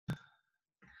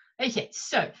Okay,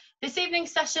 so this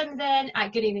evening's session then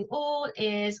at Good Evening All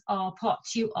is our part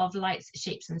 2 of Lights,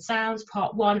 Shapes and Sounds.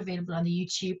 Part 1 available on the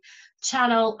YouTube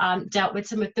channel, dealt with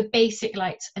some of the basic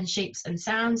lights and shapes and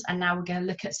sounds, and now we're going to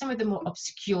look at some of the more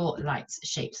obscure lights,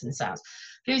 shapes and sounds.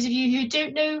 For those of you who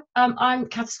don't know, I'm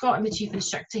Kath Scott. I'm the Chief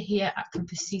Instructor here at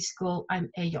Compass Sea School. I'm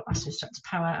a Yacht Master Instructor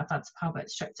Power, Advanced Powerboat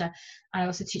Instructor. I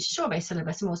also teach a shore-based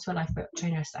syllabus. I'm also a lifeboat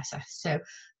trainer assessor. So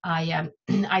I'm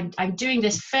doing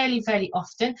this fairly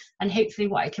often, and hopefully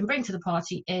what I can bring to the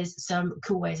party is some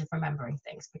cool ways of remembering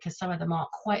things, because some of them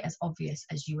aren't quite as obvious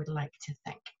as you would like to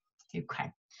think.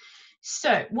 Okay,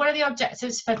 so what are the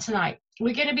objectives for tonight?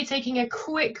 We're going to be taking a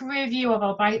quick review of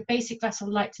our basic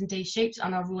vessel lights and day shapes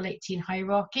and our Rule 18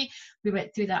 hierarchy. We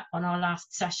went through that on our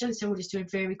last session, so we'll just do a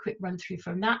very quick run through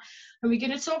from that. And we're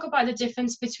going to talk about the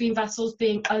difference between vessels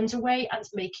being underway and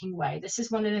making way. This is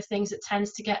one of the things that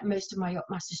tends to get most of my Yacht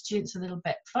Master students a little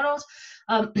bit fuddled.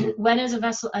 When is a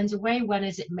vessel underway? When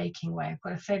is it making way? I've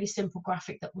got a fairly simple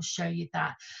graphic that will show you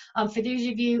that. For those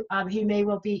of you who may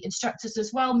well be instructors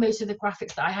as well, most of the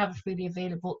graphics that I have are freely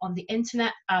available on the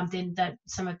internet.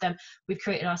 Some of them we've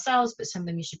created ourselves, but some of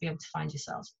them you should be able to find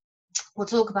yourselves. We'll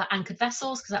talk about anchored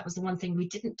vessels, because that was the one thing we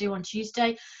didn't do on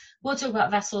Tuesday. We'll talk about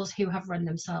vessels who have run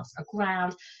themselves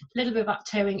aground, a little bit about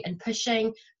towing and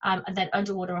pushing, and then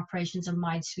underwater operations and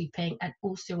minesweeping, and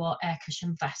also our air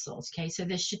cushion vessels. Okay, so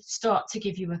this should start to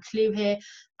give you a clue here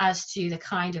as to the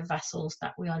kind of vessels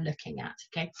that we are looking at.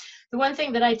 Okay, the one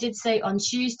thing that I did say on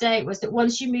Tuesday was that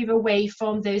once you move away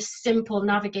from those simple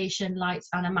navigation lights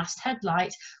and a mast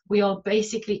headlight, we are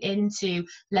basically into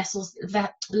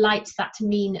lights that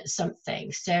mean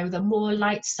something. So the more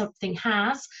lights something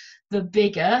has, the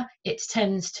bigger it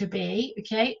tends to be,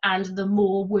 okay, and the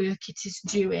more work it is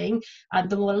doing, and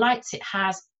the more lights it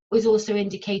has is also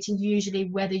indicating usually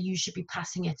whether you should be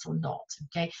passing it or not.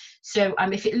 Okay, so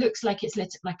if it looks like it's lit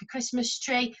up like a Christmas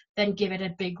tree, then give it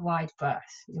a big wide berth.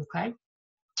 Okay,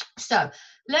 so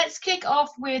let's kick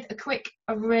off with a quick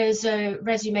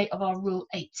resume of our Rule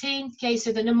 18. Okay,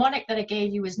 so the mnemonic that I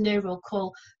gave you was no real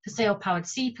call for sail-powered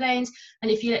seaplanes.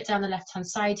 And if you look down the left-hand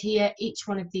side here, each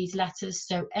one of these letters,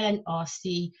 so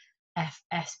NRC,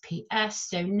 FSPS,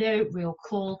 so no real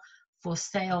call for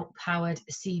sail-powered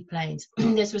seaplanes.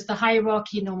 This was the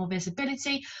hierarchy in normal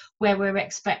visibility, where we're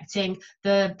expecting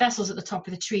the vessels at the top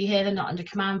of the tree here, they're not under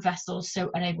command vessels, so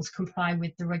unable to comply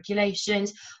with the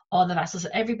regulations, are the vessels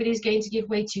that everybody's going to give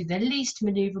way to, they're least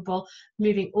maneuverable,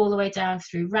 moving all the way down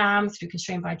through ram, through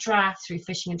constrained by draft, through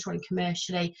fishing and trawling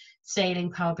commercially,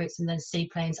 sailing, powerboats, and then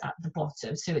seaplanes at the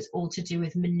bottom. So it's all to do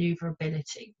with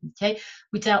maneuverability. Okay,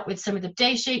 we dealt with some of the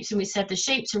day shapes, and we said the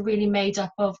shapes are really made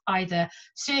up of either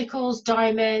circles,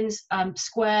 diamonds,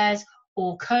 squares,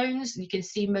 or cones. You can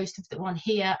see most of the one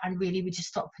here, and really we just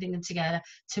start putting them together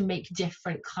to make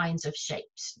different kinds of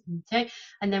shapes. Okay,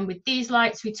 and then with these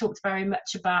lights we talked very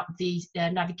much about the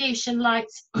navigation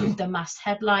lights, the mast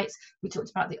headlights, we talked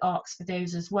about the arcs for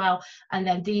those as well, and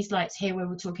then these lights here where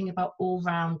we're talking about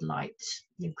all-round lights.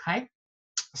 Okay,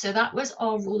 so that was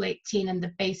our Rule 18 and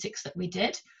the basics that we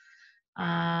did.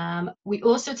 We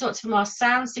also talked from our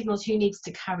sound signals who needs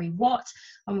to carry what,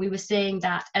 and we were saying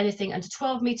that anything under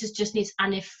 12 meters just needs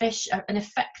an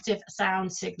effective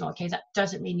sound signal. Okay, that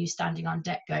doesn't mean you standing on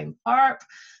deck going "arp."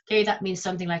 Okay, that means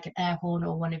something like an air horn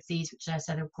or one of these, which I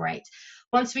said are great.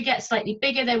 Once we get slightly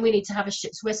bigger, then we need to have a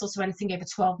ship's whistle. So anything over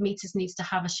 12 meters needs to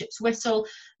have a ship's whistle.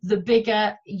 The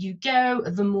bigger you go,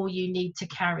 the more you need to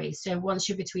carry. So once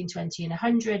you're between 20 and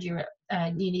 100, you're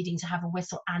needing to have a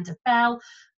whistle and a bell.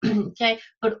 Okay,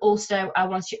 but also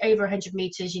once you're over 100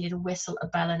 meters, you need a whistle, a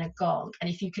bell, and a gong. And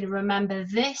if you can remember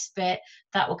this bit,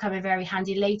 that will come in very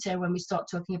handy later when we start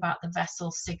talking about the vessel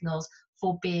signals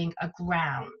for being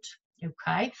aground.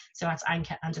 Okay, so that's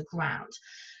anchor and aground.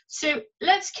 So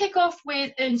let's kick off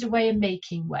with underway and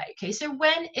making way. Okay, so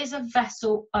when is a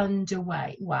vessel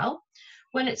underway? Well,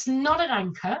 when it's not at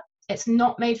anchor, it's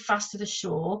not made fast to the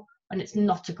shore, and it's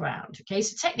not aground. Okay,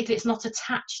 so technically it's not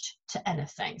attached to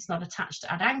anything. It's not attached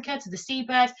at anchor to the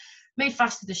seabed, made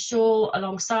fast to the shore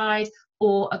alongside,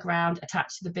 or aground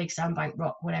attached to the big sandbank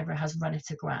rock, whatever has run it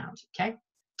aground. Okay,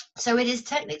 so it is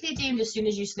technically deemed, as soon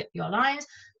as you slip your lines,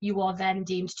 you are then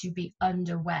deemed to be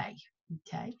underway.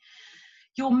 Okay,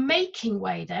 you're making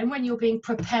way then when you're being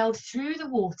propelled through the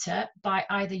water by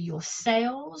either your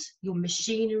sails, your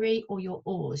machinery, or your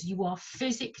oars. You are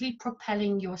physically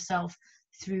propelling yourself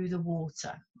through the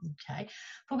water. Okay,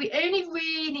 but we only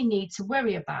really need to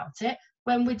worry about it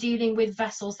when we're dealing with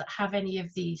vessels that have any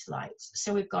of these lights.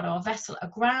 So we've got our vessel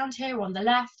aground here on the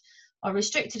left, our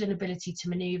restricted inability to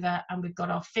maneuver, and we've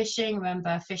got our fishing,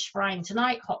 remember fish frying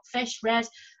tonight, hot fish, red,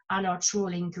 and our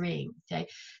trawling, green. Okay,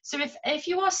 so if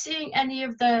you are seeing any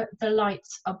of the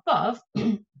lights above,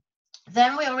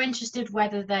 then we are interested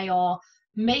whether they are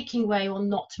making way or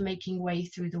not making way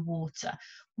through the water.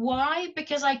 Why?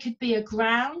 Because I could be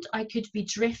aground, I could be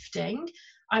drifting,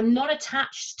 I'm not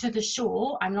attached to the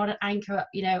shore, I'm not an anchor,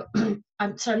 you know,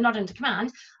 I'm not under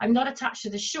command, I'm not attached to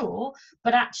the shore,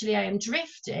 but actually I am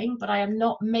drifting, but I am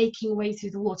not making way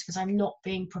through the water because I'm not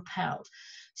being propelled.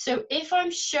 So if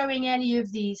I'm showing any of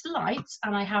these lights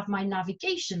and I have my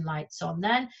navigation lights on,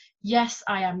 then yes,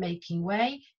 I am making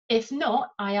way. If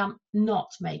not, I am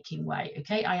not making way,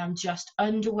 okay? I am just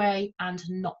underway and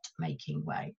not making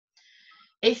way.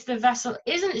 If the vessel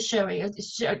isn't showing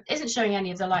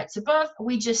any of the lights above,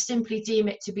 we just simply deem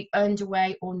it to be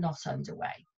underway or not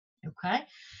underway, okay?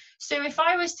 So if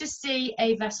I was to see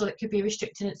a vessel that could be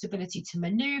restricting its ability to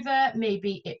maneuver,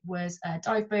 maybe it was a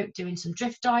dive boat doing some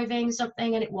drift diving,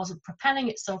 something, and it wasn't propelling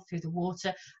itself through the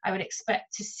water, I would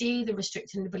expect to see the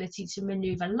restricted ability to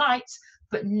maneuver lights,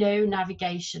 but no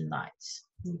navigation lights,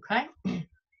 okay?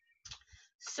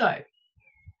 So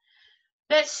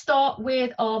let's start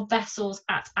with our vessels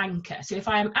at anchor. So if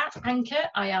I am at anchor,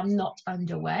 I am not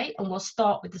underway, and we'll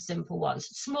start with the simple ones.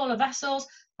 Smaller vessels,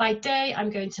 by day,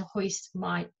 I'm going to hoist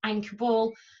my anchor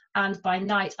ball, and by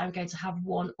night, I'm going to have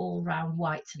one all-round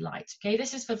white light. Okay,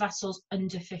 this is for vessels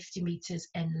under 50 meters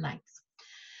in length.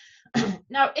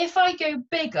 Now, if I go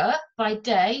bigger by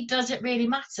day, does it really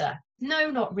matter?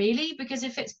 No, not really, because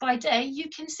if it's by day, you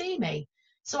can see me.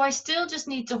 So I still just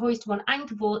need to hoist one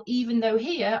anchor ball, even though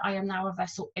here I am now a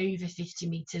vessel over 50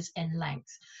 meters in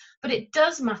length. But it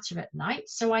does matter at night,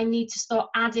 so I need to start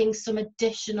adding some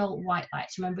additional white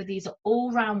lights. Remember, these are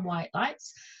all round white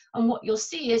lights. And what you'll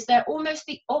see is they're almost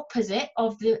the opposite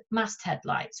of the masthead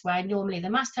lights, where normally the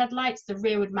masthead lights, the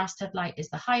rearward masthead light is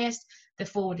the highest, the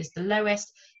forward is the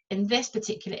lowest. In this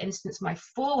particular instance, my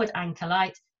forward anchor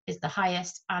light is the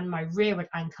highest and my rearward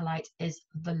anchor light is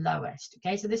the lowest.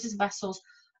 Okay, so this is vessels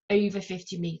over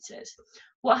 50 meters.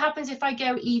 What happens if I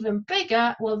go even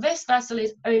bigger? Well, this vessel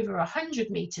is over 100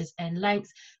 meters in length,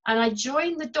 and I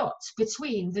join the dots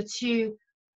between the two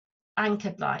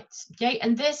anchored lights. Okay,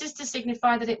 and this is to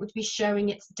signify that it would be showing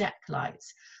its deck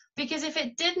lights, because if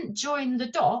it didn't join the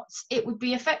dots, it would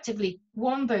be effectively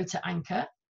one boat at anchor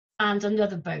and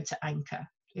another boat at anchor.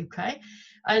 Okay,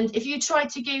 and if you try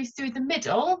to go through the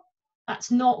middle,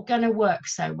 that's not going to work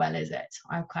so well, is it?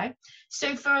 Okay,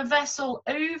 so for a vessel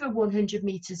over 100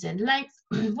 meters in length,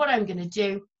 what I'm going to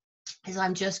do is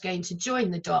I'm just going to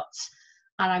join the dots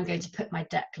and I'm going to put my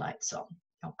deck lights on.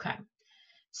 Okay,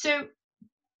 so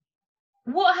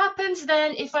what happens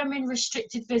then if I'm in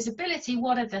restricted visibility?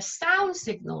 What are the sound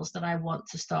signals that I want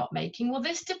to start making? Well,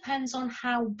 this depends on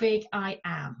how big I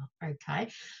am, okay?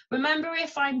 Remember,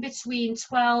 if I'm between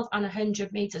 12 and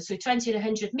 100 meters, so 20 and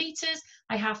 100 meters,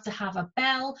 I have to have a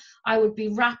bell. I would be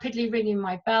rapidly ringing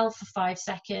my bell for 5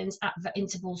 seconds at the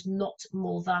intervals not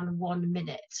more than 1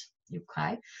 minute,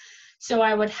 okay? So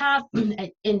I would have,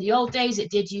 in the old days,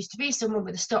 it did used to be someone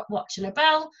with a stopwatch and a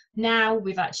bell. Now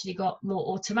we've actually got more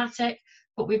automatic,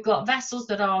 but we've got vessels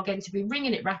that are going to be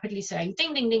ringing it rapidly, saying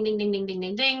ding, ding, ding, ding, ding, ding, ding,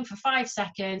 ding, ding for 5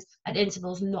 seconds at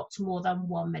intervals not more than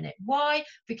 1 minute. Why?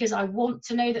 Because I want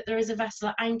to know that there is a vessel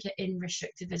at anchor in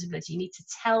restricted visibility. You need to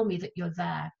tell me that you're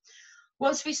there.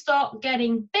 Once we start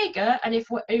getting bigger, and if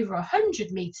we're over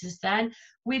 100 meters, then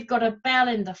we've got a bell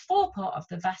in the forepart of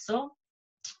the vessel,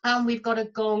 and we've got a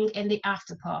gong in the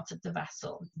after part of the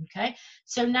vessel. Okay,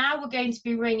 so now we're going to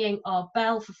be ringing our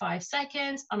bell for 5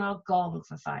 seconds and our gong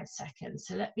for 5 seconds.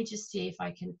 So let me just see if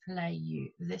I can play you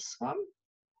this one.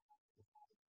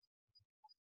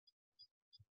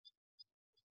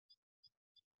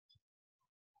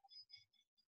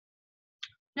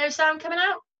 No sound coming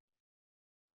out?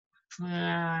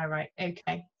 All right,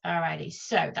 okay, all righty.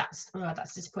 So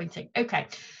that's disappointing. Okay,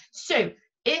 so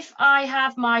if I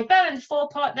have my bell in the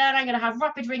forepart, then I'm going to have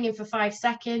rapid ringing for 5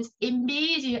 seconds,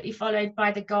 immediately followed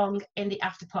by the gong in the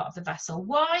after part of the vessel.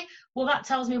 Why? Well, that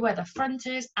tells me where the front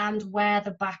is and where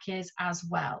the back is as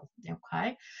well.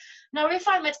 Okay. Now, if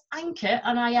I'm at anchor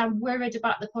and I am worried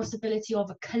about the possibility of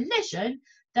a collision,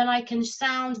 then I can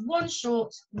sound one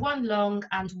short, one long,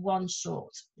 and one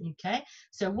short. Okay.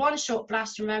 So one short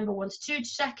blast, remember, 1 to 2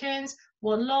 seconds,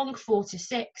 one long, 4 to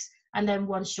 6. And then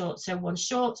one short, so one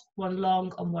short, one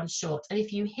long, and one short. And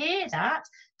if you hear that,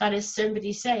 that is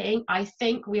somebody saying, I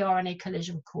think we are on a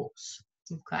collision course.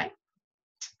 Okay,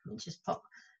 let me just pop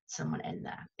someone in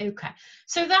there. Okay,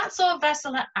 so that's our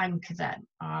vessel at anchor then.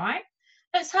 All right,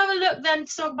 let's have a look then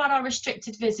to talk about our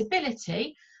restricted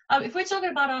visibility. If we're talking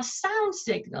about our sound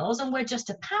signals and we're just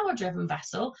a power-driven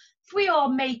vessel, if we are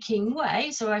making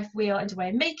way, so if we are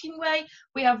underway making way,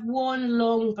 we have one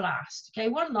long blast, okay?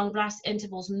 One long blast,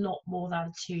 intervals not more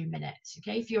than 2 minutes,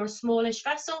 okay? If you're a smallish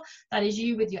vessel, that is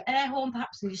you with your air horn,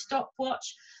 perhaps, and your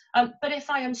stopwatch. But if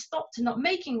I am stopped and not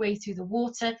making way through the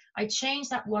water, I change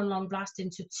that one long blast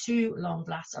into 2 long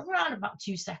blasts, around about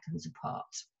 2 seconds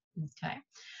apart, okay?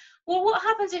 Well, what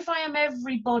happens if I am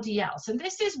everybody else? And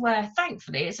this is where,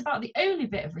 thankfully, it's about the only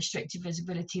bit of restricted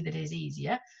visibility that is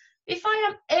easier. If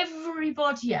I am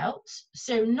everybody else,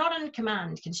 so not in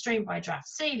command, constrained by draft,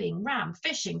 sailing, ram,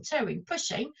 fishing, towing,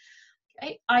 pushing,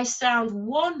 okay, I sound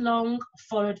 1 long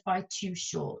followed by 2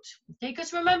 short. Okay,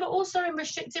 because remember also in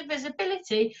restricted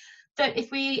visibility, that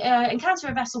if we encounter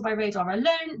a vessel by radar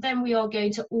alone, then we are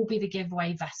going to all be the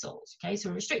giveaway vessels. Okay, so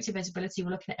in restricted visibility, we're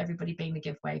looking at everybody being the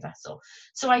giveaway vessel.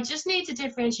 So I just need to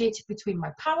differentiate between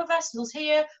my power vessels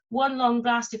here, 1 long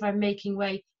blast if I'm making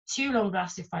way, 2 long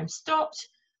blasts if I'm stopped,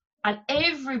 and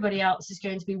everybody else is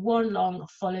going to be 1 long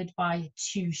followed by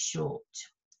 2 short.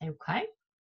 Okay.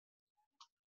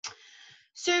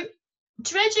 So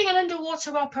dredging and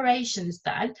underwater operations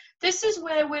then, this is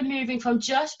where we're moving from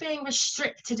just being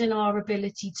restricted in our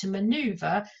ability to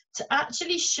maneuver to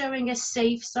actually showing a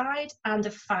safe side and a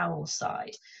foul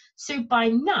side. So by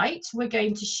night, we're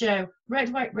going to show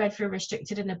red, white, red for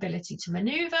restricted inability to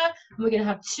maneuver, and we're going to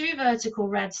have 2 vertical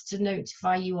reds to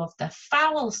notify you of the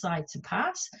foul side to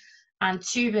pass, and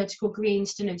 2 vertical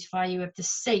greens to notify you of the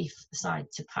safe side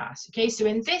to pass. Okay, so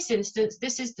in this instance,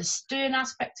 this is the stern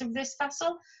aspect of this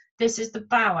vessel. This is the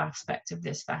bow aspect of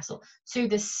this vessel. So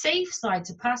the safe side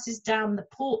to pass is down the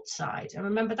port side. And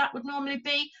remember, that would normally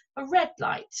be a red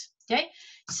light. Okay,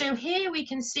 so here we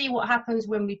can see what happens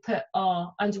when we put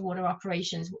our underwater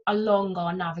operations along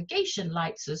our navigation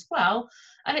lights as well.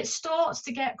 And it starts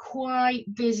to get quite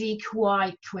busy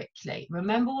quite quickly.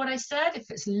 Remember what I said? If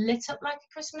it's lit up like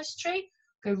a Christmas tree,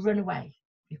 go run away.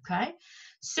 Okay,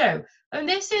 so in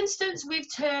this instance,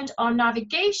 we've turned our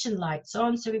navigation lights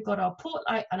on. So we've got our port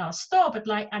light and our starboard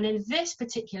light. And in this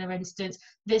particular instance,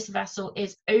 this vessel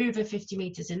is over 50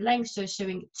 meters in length, so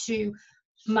showing 2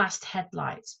 mast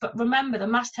headlights. But remember, the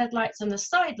mast headlights and the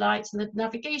side lights and the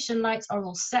navigation lights are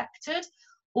all sectored.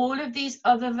 All of these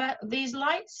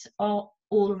lights are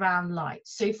all around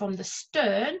lights. So from the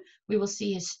stern, we will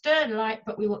see his stern light,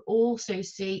 but we will also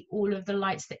see all of the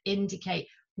lights that indicate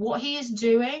what he is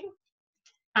doing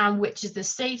and which is the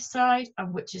safe side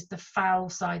and which is the foul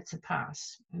side to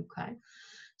pass. Okay,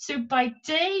 so by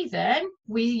day then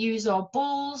we use our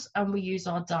balls and we use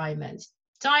our diamonds.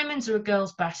 Diamonds are a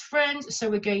girl's best friend, so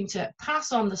we're going to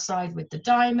pass on the side with the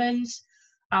diamonds,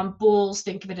 and balls,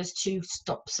 think of it as 2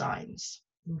 stop signs.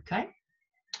 Okay,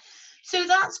 so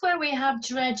that's where we have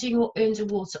dredging or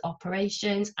underwater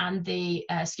operations, and the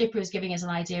skipper is giving us an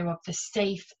idea of the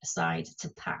safe side to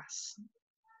pass.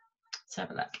 Let's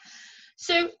have a look.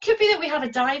 So it could be that we have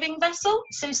a diving vessel.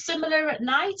 So similar at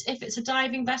night, if it's a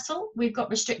diving vessel, we've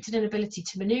got restricted inability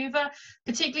to maneuver.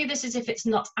 Particularly this is if it's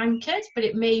not anchored, but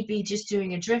it may be just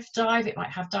doing a drift dive. It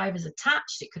might have divers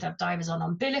attached. It could have divers on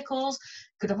umbilicals.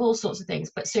 Could have all sorts of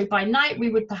things. But so by night, we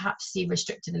would perhaps see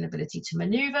restricted inability to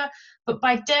maneuver. But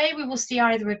by day, we will see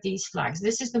either of these flags.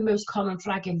 This is the most common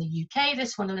flag in the UK.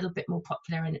 This one a little bit more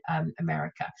popular in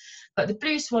America. But the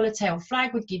blue swallowtail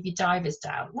flag would give you divers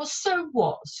down. Well, so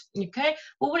what? Okay.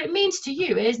 Well, what it means to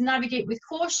you is navigate with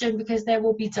caution, because there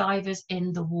will be divers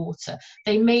in the water.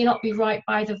 They may not be right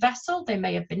by the vessel. They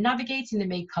may have been navigating. They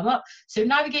may come up. So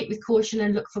navigate with caution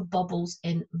and look for bubbles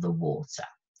in the water.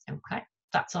 Okay.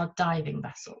 That's our diving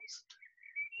vessels.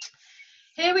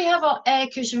 Here we have our air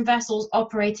cushion vessels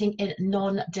operating in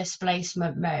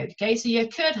non-displacement mode. Okay, so you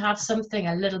could have something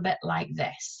a little bit like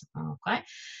this. Okay,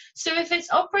 so if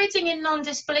it's operating in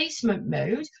non-displacement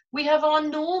mode, we have our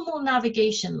normal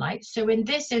navigation lights. So in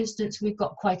this instance, we've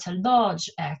got quite a large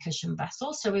air cushion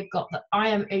vessel. So we've got the I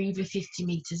am over 50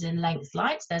 meters in length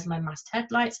lights. There's my mast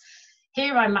headlights.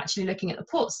 Here I'm actually looking at the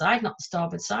port side, not the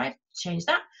starboard side. Change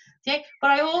that. Okay, but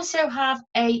I also have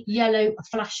a yellow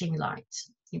flashing light.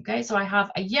 Okay, so I have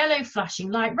a yellow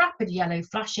flashing light, rapid yellow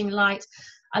flashing light,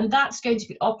 and that's going to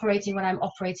be operating when I'm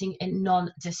operating in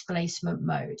non-displacement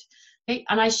mode. Okay,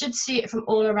 and I should see it from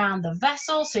all around the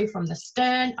vessel. So from the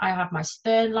stern, I have my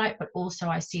stern light, but also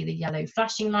I see the yellow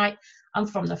flashing light. And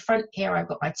from the front here, I've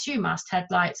got my 2 mast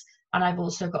headlights, and I've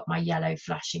also got my yellow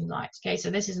flashing light. Okay, so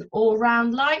this is an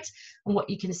all-round light, and what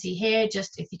you can see here,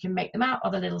 just if you can make them out,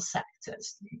 are the little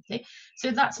sectors. Okay,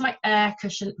 so that's my air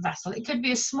cushion vessel. It could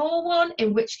be a small one,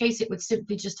 in which case it would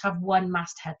simply just have 1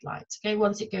 mast headlight. Okay,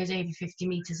 once it goes over 50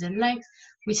 meters in length,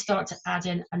 we start to add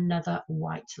in another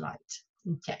white light.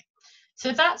 Okay,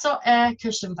 So that's our air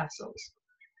cushion vessels.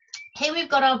 Here we've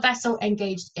got our vessel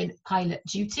engaged in pilot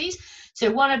duties. So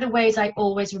one of the ways I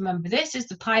always remember this is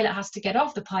the pilot has to get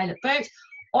off the pilot boat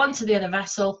onto the other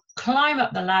vessel, climb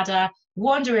up the ladder,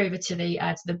 wander over to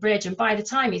the bridge, and by the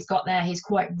time he's got there, he's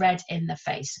quite red in the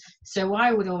face. So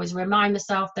I would always remind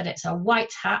myself that it's a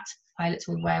white hat. Pilots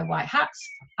would wear white hats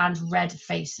and red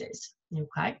faces.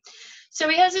 Okay. So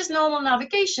he has his normal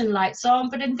navigation lights on,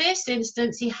 but in this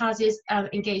instance, he has his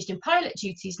engaged in pilot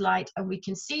duties light, and we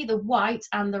can see the white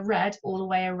and the red all the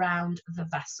way around the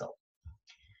vessel.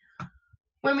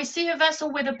 When we see a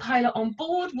vessel with a pilot on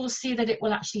board, we'll see that it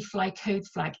will actually fly code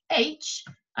flag H.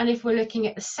 And if we're looking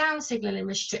at the sound signal in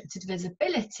restricted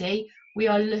visibility, we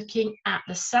are looking at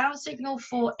the sound signal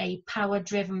for a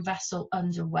power-driven vessel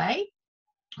underway,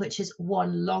 which is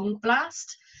one long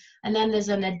blast. And then there's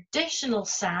an additional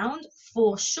sound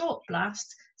for short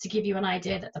blast to give you an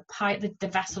idea that the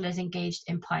vessel is engaged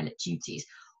in pilot duties.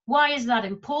 Why is that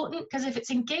important? Because if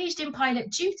it's engaged in pilot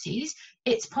duties,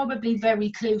 it's probably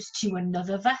very close to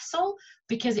another vessel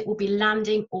because it will be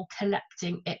landing or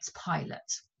collecting its pilot.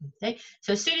 Okay,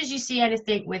 so as soon as you see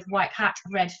anything with white hat,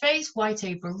 red face, white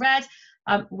over red,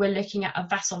 we're looking at a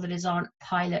vessel that is on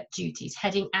pilot duties,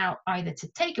 heading out either to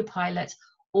take a pilot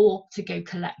or to go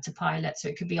collect a pilot. So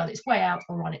it could be on its way out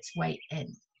or on its way in.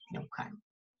 Okay.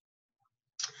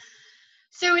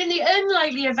 So in the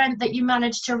unlikely event that you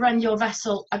manage to run your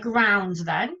vessel aground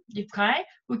then, okay,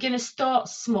 we're going to start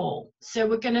small. So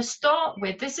we're going to start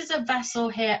with, this is a vessel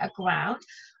here aground,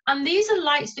 and these are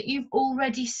lights that you've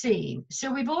already seen.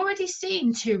 So we've already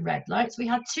seen 2 red lights. We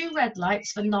had 2 red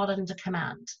lights for not under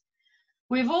command.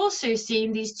 We've also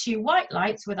seen these 2 white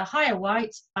lights with a higher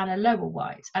white and a lower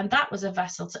white, and that was a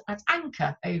vessel at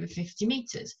anchor over 50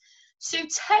 meters. So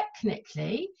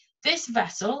technically, this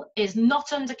vessel is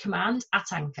not under command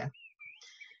at anchor.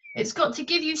 It's got to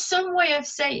give you some way of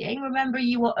saying, remember,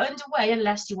 you are underway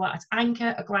unless you are at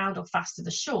anchor, aground, or fast to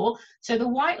the shore. So the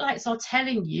white lights are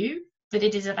telling you that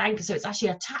it is at anchor, so it's actually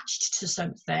attached to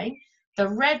something. The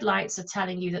red lights are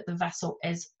telling you that the vessel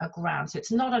is aground. So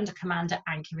it's not under command at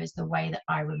anchor is the way that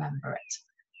I remember it.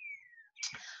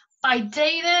 By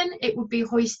day then, it would be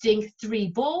hoisting 3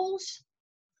 balls.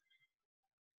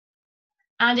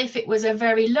 And if it was a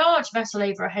very large vessel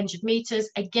over 100 meters,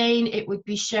 again, it would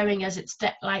be showing us its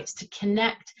deck lights to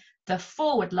connect the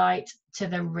forward light to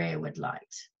the rearward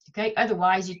light. Okay,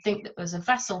 otherwise you'd think that there's a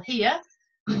vessel here,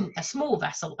 a small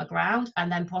vessel aground,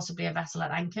 and then possibly a vessel at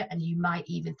anchor, and you might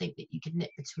even think that you could nip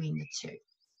between the 2.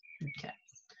 Okay.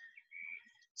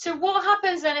 So what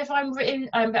happens then if I'm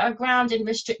aground in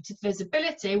restricted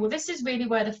visibility? Well, this is really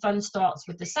where the fun starts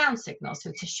with the sound signals.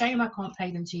 So it's a shame I can't play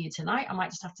them to you tonight. I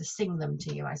might just have to sing them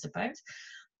to you, I suppose.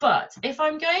 But if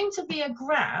I'm going to be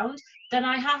aground, then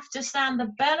I have to sound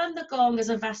the bell and the gong as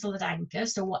a vessel at anchor.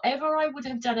 So whatever I would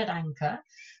have done at anchor,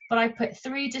 but I put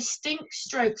 3 distinct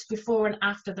strokes before and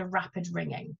after the rapid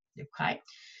ringing. Okay.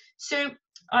 So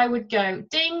I would go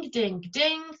ding, ding,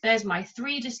 ding. There's my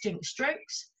 3 distinct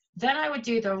strokes. Then I would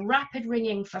do the rapid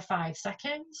ringing for 5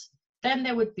 seconds. Then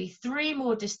there would be 3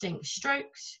 more distinct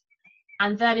strokes.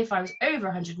 And then if I was over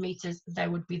 100 meters, there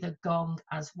would be the gong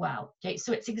as well. Okay,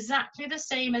 so it's exactly the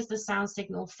same as the sound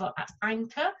signal for at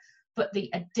anchor, but the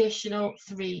additional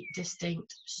 3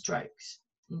 distinct strokes.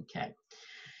 Okay.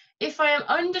 If I am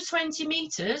under 20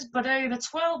 meters, but over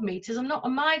 12 meters, I'm not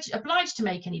obliged to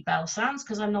make any bell sounds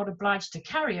because I'm not obliged to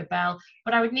carry a bell,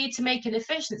 but I would need to make an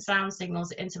efficient sound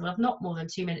signals at interval of not more than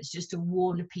 2 minutes just to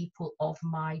warn people of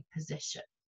my position.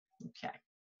 Okay.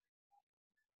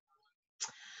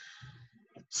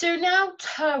 So now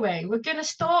towing, we're going to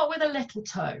start with a little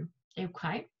tow.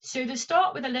 Okay, so to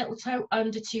start with a little tow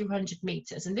under 200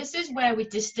 meters, and this is where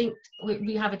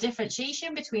we have a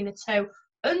differentiation between a tow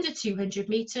under 200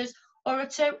 meters or a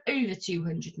tow over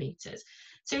 200 meters.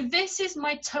 So this is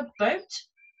my tugboat,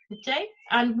 okay,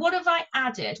 and what have I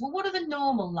added? Well, what are the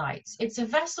normal lights? It's a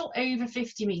vessel over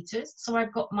 50 meters, so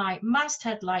I've got my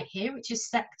masthead light here, which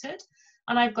is sectored,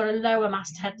 and I've got a lower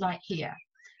masthead light here,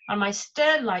 and my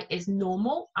stern light is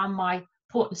normal, and my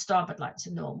port and starboard lights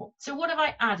are normal. So what have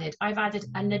I added? I've added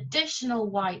an additional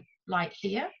white light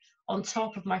here on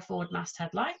top of my forward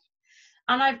masthead light,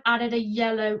 and I've added a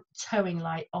yellow towing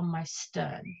light on my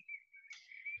stern.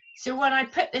 So when I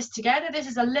put this together, this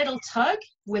is a little tug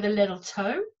with a little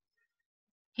tow.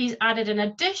 He's added an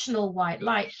additional white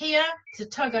light here to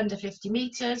tug under 50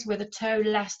 meters with a tow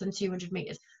less than 200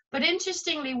 meters. But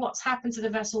interestingly, what's happened to the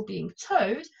vessel being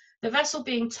towed? The vessel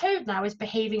being towed now is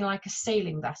behaving like a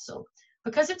sailing vessel.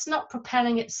 because it's not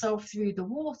propelling itself through the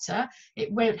water,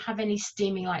 it won't have any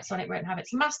steaming lights on, it won't have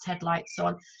its masthead lights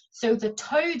on. So the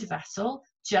towed vessel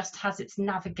just has its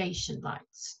navigation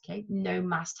lights, okay, no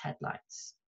masthead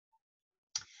lights.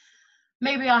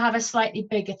 Maybe I'll have a slightly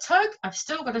bigger tug. I've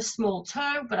still got a small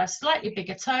tow, but a slightly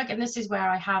bigger tug, and this is where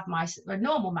I have my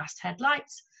normal masthead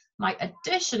lights, my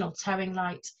additional towing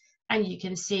light, and you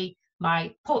can see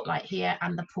my port light here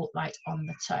and the port light on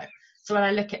the tow. So when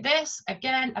I look at this,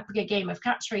 again, a game of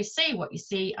catchphrase, say what you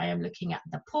see. I am looking at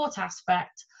the port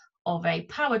aspect of a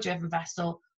power-driven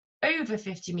vessel over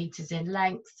 50 meters in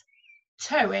length,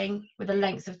 towing with a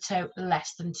length of tow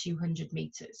less than 200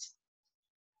 meters.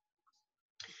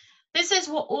 This is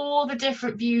what all the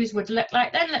different views would look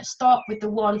like. Then let's start with the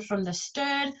one from the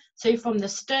stern. So from the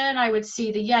stern, I would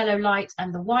see the yellow light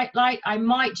and the white light. I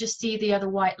might just see the other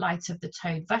white light of the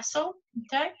towed vessel,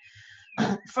 okay?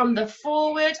 From the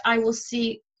forward, I will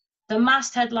see the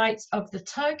masthead lights of the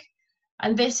tug,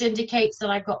 and this indicates that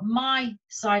I've got my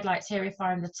side lights here if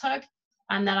I'm the tug,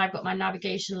 and then I've got my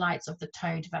navigation lights of the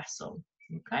towed vessel,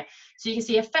 okay? So you can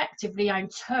see effectively I'm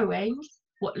towing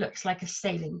what looks like a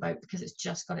sailing boat because it's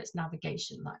just got its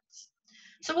navigation lights.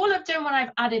 So all I've done when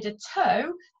I've added a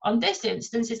tow on this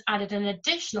instance is added an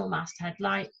additional masthead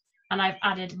light, and I've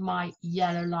added my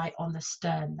yellow light on the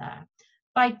stern there.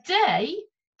 By day,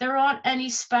 there aren't any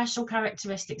special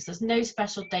characteristics. There's no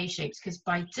special day shapes because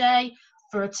by day,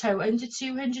 for a tow under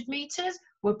 200 meters,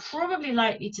 we're probably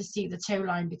likely to see the tow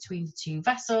line between the two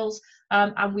vessels,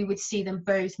 and we would see them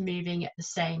both moving at the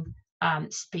same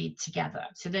speed together.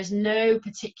 So there's no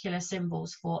particular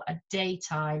symbols for a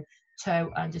daytime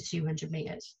tow under 200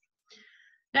 meters.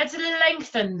 Let's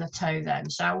lengthen the tow then,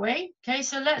 shall we? Okay,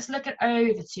 so let's look at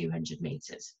over 200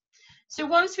 meters. So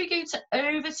once we go to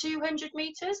over 200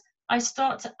 meters, I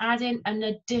start to add in an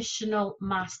additional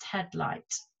masthead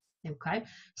light. Okay,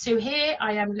 so here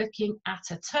I am looking at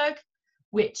a tug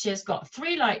which has got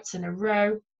 3 lights in a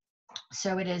row.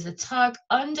 So it is a tug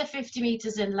under 50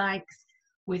 meters in length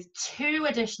with 2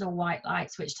 additional white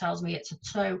lights, which tells me it's a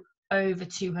tow over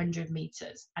 200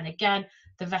 meters. And again,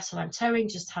 the vessel I'm towing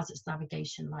just has its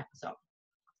navigation lights on.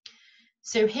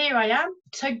 So here I am,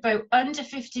 tugboat under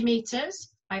 50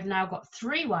 meters. I've now got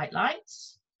 3 white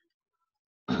lights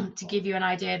to give you an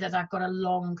idea that I've got a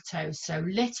long tow. So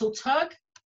little tug,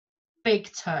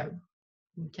 big tow,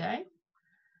 okay?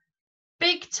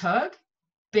 Big tug,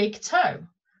 big tow.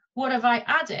 What have I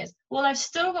added? Well, I've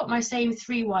still got my same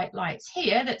 3 white lights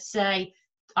here that say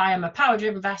I am a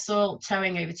power-driven vessel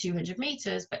towing over 200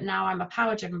 meters, but now I'm a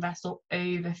power-driven vessel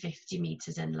over 50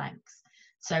 meters in length.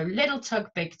 So little tug,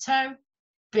 big tow,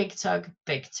 big tug,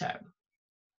 big tow.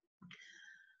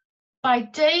 By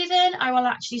day then, I will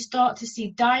actually start to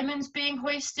see diamonds being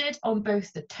hoisted on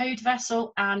both the towed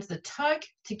vessel and the tug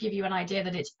to give you an idea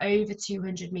that it's over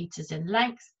 200 meters in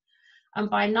length. And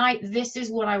by night, this is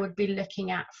what I would be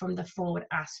looking at from the forward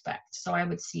aspect. So I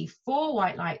would see 4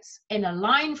 white lights in a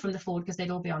line from the forward because they'd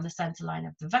all be on the center line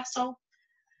of the vessel.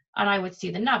 And I would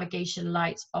see the navigation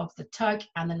lights of the tug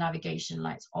and the navigation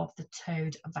lights of the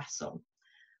towed vessel.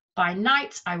 By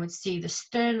night, I would see the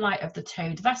stern light of the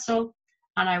towed vessel,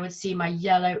 and I would see my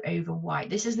yellow over white.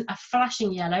 This isn't a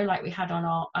flashing yellow like we had on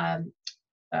our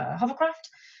hovercraft.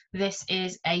 This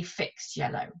is a fixed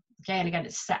yellow. Okay, and again,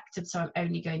 it's sectored, so I'm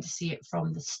only going to see it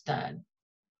from the stern.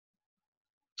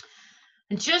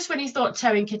 And just when you thought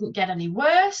towing couldn't get any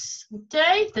worse,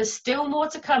 okay, there's still more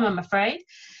to come, I'm afraid.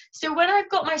 So when I've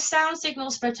got my sound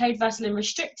signals for a towed vessel in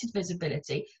restricted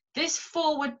visibility, this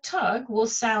forward tug will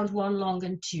sound 1 long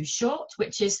and 2 short,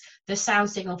 which is the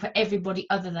sound signal for everybody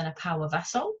other than a power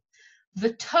vessel.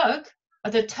 The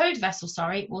towed vessel,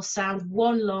 sorry, will sound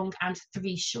 1 long and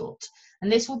 3 short.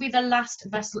 And this will be the last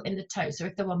vessel in the tow. So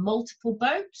if there were multiple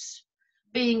boats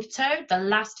being towed, the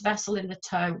last vessel in the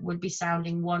tow would be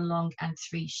sounding 1 long and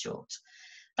 3 short.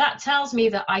 That tells me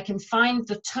that I can find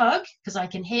the tug, because I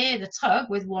can hear the tug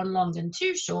with 1 long and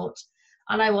 2 short,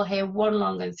 and I will hear 1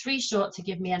 long and 3 short to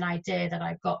give me an idea that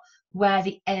I've got where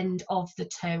the end of the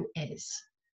tow is.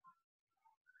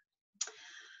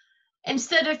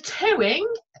 Instead of towing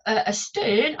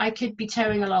astern, I could be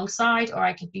towing alongside, or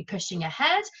I could be pushing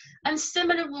ahead, and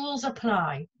similar rules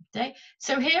apply. Okay,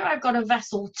 so here I've got a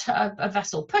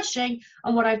vessel pushing,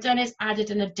 and what I've done is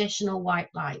added an additional white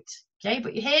light. Okay,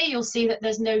 but here you'll see that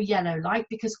there's no yellow light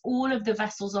because all of the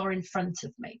vessels are in front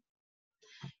of me.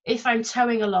 If I'm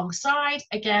towing alongside,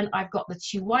 again, I've got the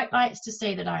 2 white lights to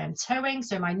say that I am towing,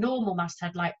 so my normal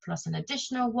masthead light plus an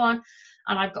additional one,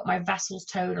 and I've got my vessels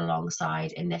towed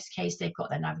alongside. In this case, they've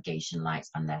got their navigation lights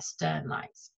and their stern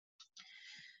lights.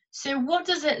 So what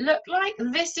does it look like?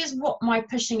 This is what my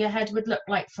pushing ahead would look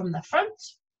like from the front.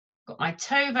 got my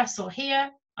tow vessel here,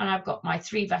 and I've got my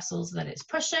 3 vessels that it's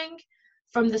pushing.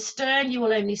 From the stern, you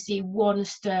will only see 1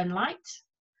 stern light.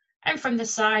 And from the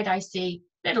side, I see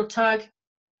little tug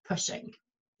pushing.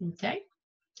 Okay.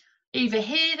 Over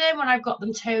here then, when I've got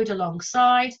them towed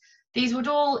alongside, these would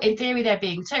all, in theory, they're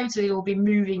being towed, so they'll all be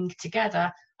moving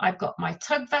together. I've got my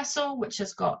tug vessel, which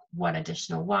has got 1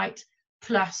 additional white,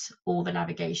 plus all the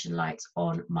navigation lights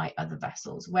on my other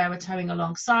vessels. Where we're towing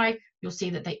alongside, you'll see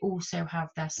that they also have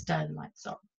their stern lights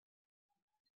on.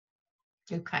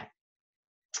 Okay.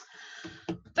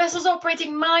 Vessels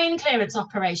operating mine clearance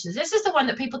operations. This is the one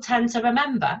that people tend to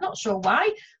remember. Not sure why,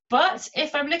 but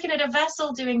if I'm looking at a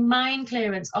vessel doing mine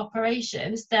clearance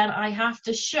operations, then I have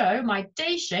to show my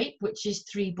day shape, which is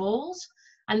 3 balls,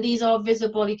 and these are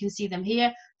visible, you can see them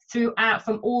here, throughout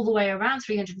from all the way around,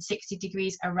 360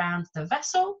 degrees around the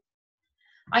vessel.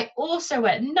 I also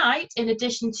at night, in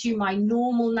addition to my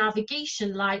normal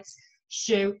navigation lights,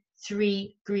 show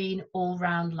 3 green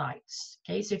all-round lights.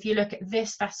 Okay, so if you look at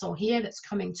this vessel here that's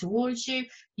coming towards you,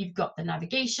 you've got the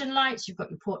navigation lights, you've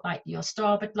got your port light, your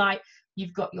starboard light,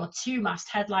 you've got your 2 mast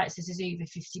headlights, this is over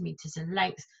 50 meters in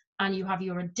length, and you have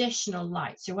your additional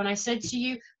lights. So when I said to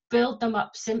you, build them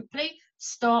up simply,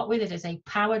 start with it as a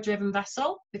power-driven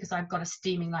vessel, because I've got a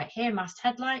steaming light here, mast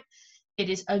headlight. It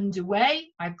is underway,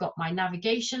 I've got my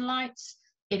navigation lights,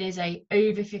 it is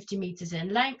over 50 meters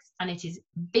in length, and it is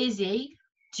busy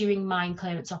doing mine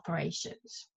clearance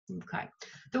operations. Okay.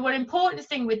 The one important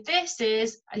thing with this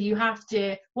is you have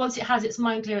to, once it has its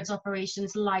mine clearance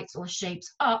operations lights or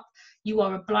shapes up, you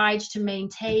are obliged to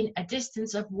maintain a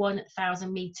distance of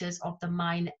 1,000 meters of the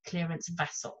mine clearance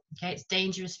vessel. Okay, it's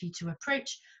dangerous for you to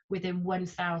approach within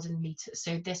 1,000 meters.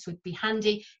 So this would be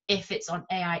handy if it's on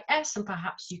AIS, and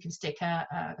perhaps you can stick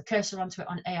a cursor onto it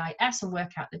on AIS and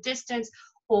work out the distance,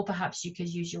 or perhaps you could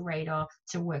use your radar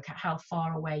to work out how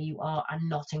far away you are and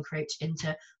not encroach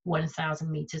into 1,000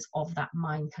 meters of that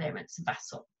mine clearance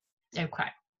vessel. Okay.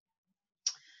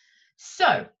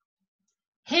 So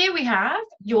here we have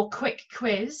your quick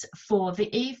quiz for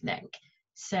the evening.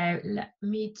 So let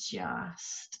me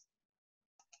just...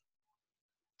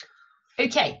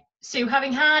 Okay, so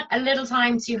having had a little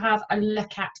time to have a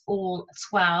look at all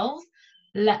 12,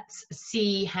 let's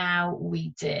see how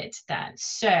we did then.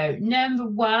 So number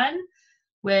 1,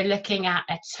 we're looking at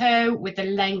a tow with a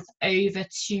length over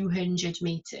 200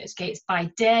 meters. Okay, it's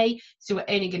by day, so we're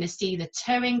only going to see the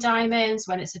towing diamonds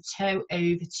when it's a tow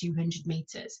over 200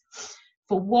 meters.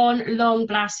 For 1 long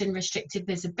blast in restricted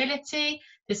visibility,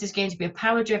 this is going to be a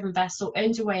power-driven vessel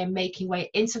underway and making way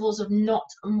at intervals of not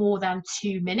more than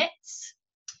 2 minutes.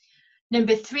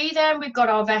 Number 3 then, we've got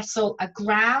our vessel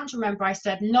aground. Remember I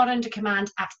said not under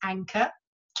command at anchor.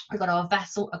 We've got our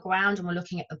vessel aground and we're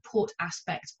looking at the port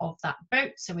aspect of that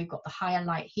boat. So we've got the higher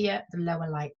light here, the lower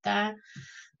light there.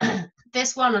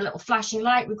 This one, a little flashing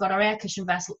light, we've got our air cushion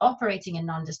vessel operating in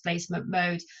non-displacement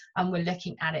mode, and we're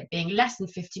looking at it being less than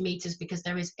 50 meters because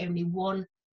there is only 1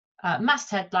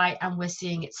 masthead light and we're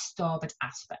seeing its starboard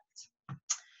aspect.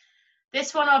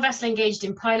 This one, our vessel engaged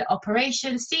in pilot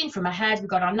operations, seen from ahead. We've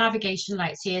got our navigation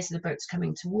lights here, so the boat's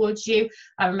coming towards you.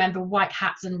 Remember, white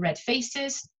hats and red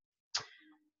faces.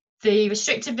 The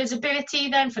restricted visibility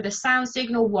then for the sound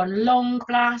signal, 1 long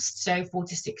blast, so 4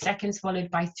 to 6 seconds,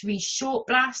 followed by 3 short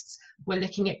blasts. We're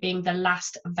looking at being the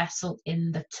last vessel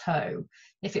in the tow.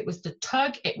 If it was the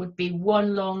tug, it would be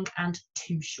 1 long and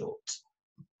 2 short.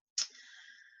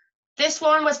 This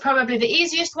one was probably the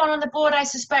easiest one on the board, I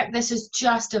suspect. This is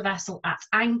just a vessel at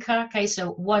anchor. Okay,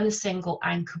 so 1 single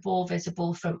anchor ball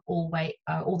visible from all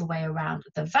the way around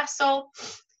the vessel.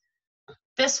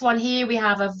 This one here, we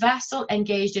have a vessel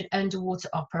engaged in underwater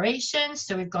operations.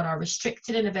 So we've got our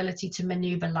restricted inability to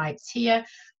maneuver lights here.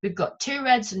 We've got 2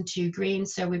 reds and 2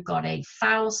 greens. So we've got a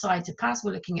foul side to pass.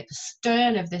 We're looking at the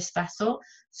stern of this vessel.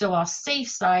 So our safe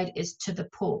side is to the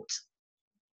port.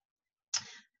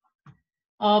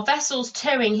 Our vessels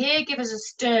towing here give us a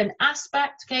stern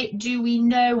aspect. Okay, do we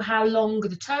know how long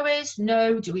the tow is?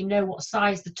 No. Do we know what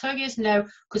size the tug is? No,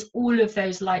 because all of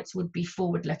those lights would be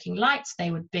forward-looking lights. They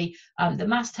would be the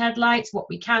masthead lights. What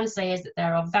we can say is that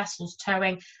there are vessels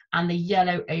towing, and the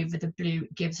yellow over the blue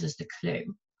gives us the clue.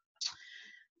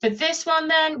 For this one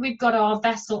then, we've got our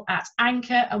vessel at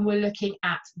anchor, and we're looking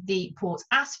at the port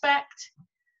aspect.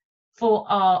 For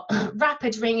our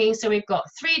rapid ringing, so we've got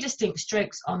 3 distinct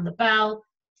strokes on the bell,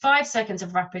 5 seconds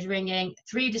of rapid ringing,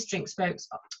 3 distinct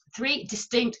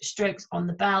strokes on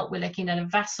the bell. We're looking at a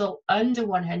vessel under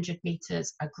 100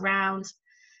 meters aground.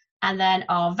 And then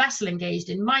our vessel engaged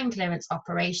in mine clearance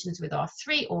operations with our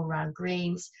 3 all-round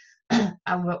greens.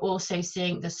 And we're also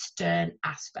seeing the stern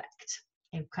aspect.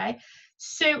 Okay,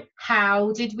 so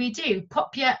how did we do?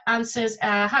 Pop your answers,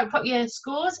 pop your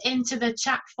scores into the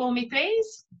chat for me,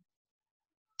 please.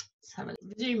 Let's have a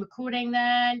Zoom recording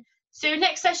then. So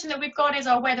next session that we've got is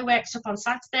our weather workshop on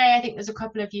Saturday. I think there's a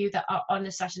couple of you that are on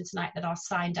the session tonight that are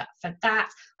signed up for that.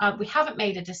 We haven't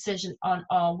made a decision on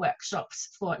our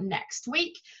workshops for next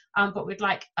week, but we'd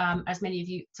like as many of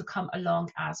you to come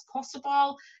along as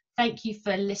possible. Thank you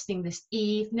for listening this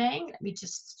evening. Let me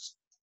just